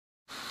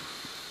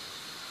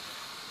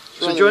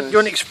So do you want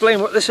to explain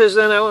what this is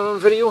then, Alan, on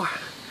video?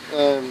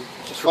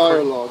 It's a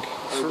fire log.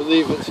 I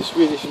believe it's a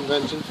Swedish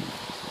invention.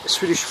 A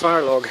Swedish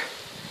fire log.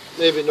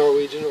 Maybe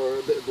Norwegian or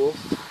a bit of both.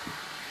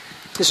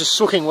 This is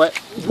soaking wet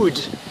wood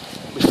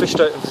we fished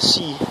out of the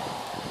sea. You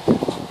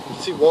can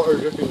see water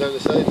dripping down the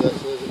side of it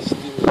as it's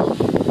steaming off.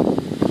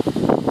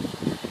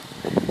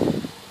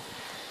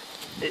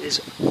 It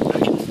is, I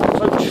can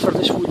vouch for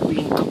this wood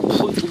being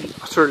completely,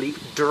 utterly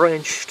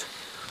drenched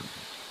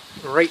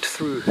right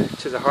through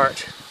to the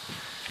heart.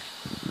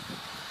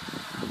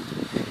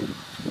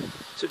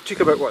 So it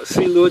took about, what,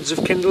 3 loads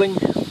of kindling,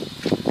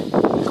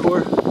 the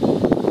core,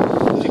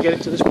 to get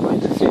it to this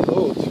point? 3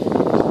 loads?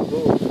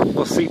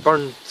 Well, 3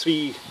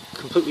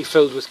 completely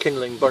filled with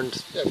kindling,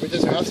 burned. Yeah, we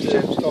just have to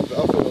top it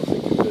up, I don't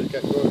think it would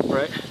get going.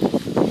 Right.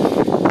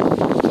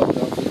 Top it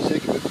up for the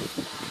sake of it.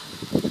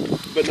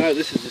 But now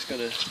this is just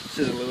going to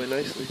sizzle away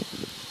nicely.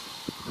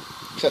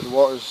 Except the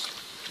water's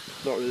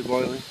not really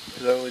boiling,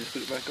 because I only just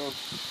put it back on.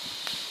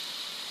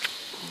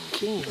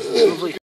 Okay, lovely.